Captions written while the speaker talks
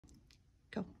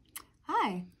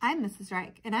Hi, I'm Mrs.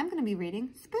 Reich, and I'm going to be reading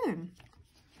Spoon.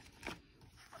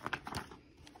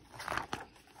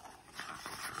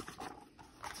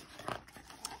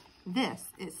 This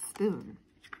is Spoon.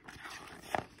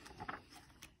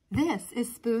 This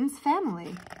is Spoon's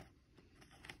family.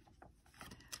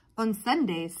 On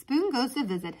Sundays, Spoon goes to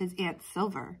visit his Aunt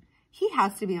Silver. He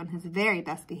has to be on his very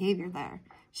best behavior there.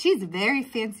 She's very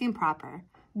fancy and proper.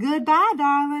 Goodbye,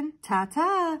 darling.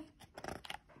 Ta-ta.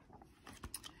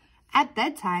 At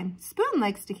bedtime, Spoon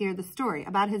likes to hear the story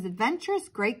about his adventurous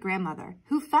great-grandmother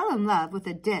who fell in love with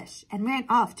a dish and ran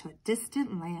off to a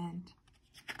distant land.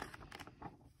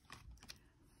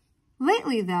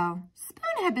 Lately, though,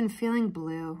 Spoon had been feeling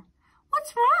blue.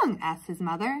 "What's wrong?" asked his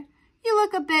mother. "You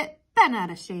look a bit bent out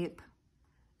of shape."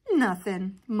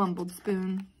 "Nothing," mumbled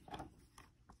Spoon.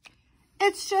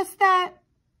 "It's just that,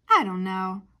 I don't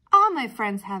know, all my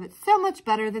friends have it so much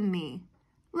better than me.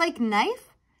 Like Knife?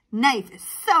 Knife is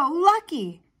so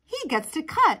lucky. He gets to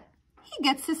cut. He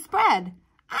gets to spread.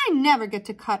 I never get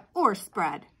to cut or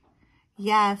spread."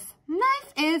 "Yes,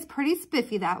 Knife is pretty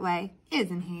spiffy that way,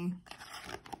 isn't he?"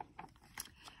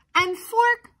 "And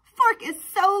Fork? Fork is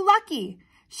so lucky.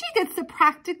 She gets to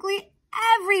practically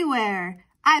everywhere.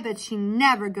 I bet she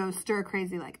never goes stir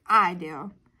crazy like I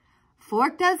do.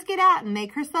 Fork does get out and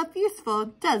make herself useful,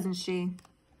 doesn't she?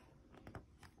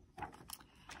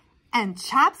 And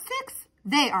Chopsticks?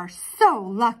 They are so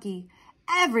lucky.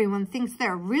 Everyone thinks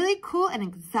they're really cool and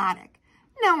exotic.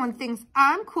 No one thinks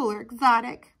I'm cool or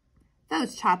exotic.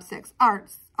 Those Chopsticks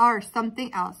are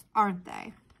something else, aren't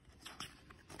they?"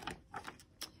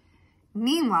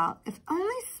 Meanwhile, if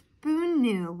only Spoon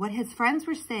knew what his friends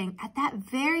were saying at that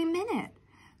very minute.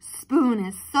 "Spoon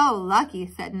is so lucky,"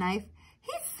 said Knife.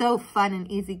 "He's so fun and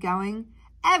easygoing.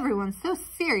 Everyone's so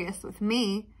serious with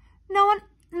me.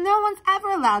 No one's ever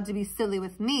allowed to be silly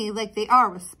with me like they are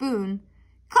with Spoon."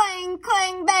 Clang,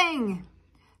 clang, bang!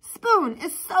 "Spoon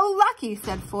is so lucky,"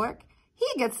 said Fork. "He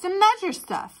gets to measure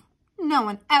stuff. No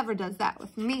one ever does that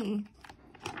with me."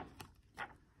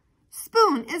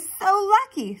 "Spoon is so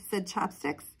lucky," said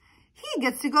Chopsticks. "He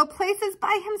gets to go places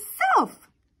by himself.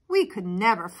 We could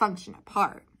never function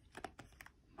apart."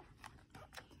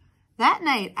 That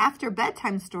night, after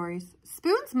bedtime stories,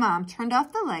 Spoon's mom turned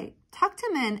off the light, tucked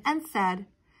him in, and said,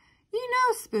 "You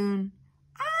know, Spoon,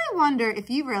 I wonder if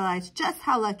you realize just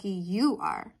how lucky you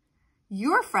are.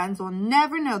 Your friends will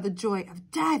never know the joy of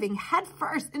diving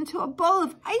headfirst into a bowl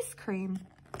of ice cream.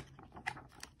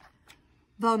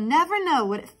 They'll never know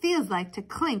what it feels like to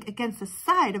clink against the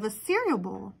side of a cereal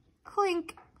bowl.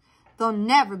 Clink. They'll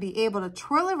never be able to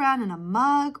twirl around in a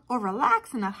mug or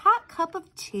relax in a hot cup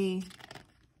of tea."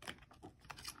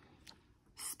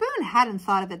 Spoon hadn't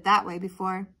thought of it that way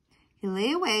before. He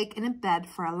lay awake in a bed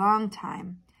for a long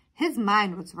time. His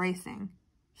mind was racing.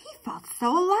 He felt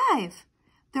so alive.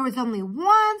 There was only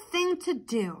one thing to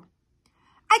do.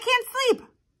 "I can't sleep.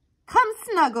 Come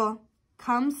snuggle.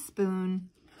 Come Spoon."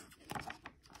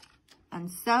 And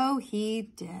so he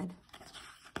did.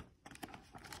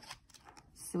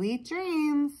 Sweet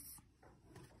dreams.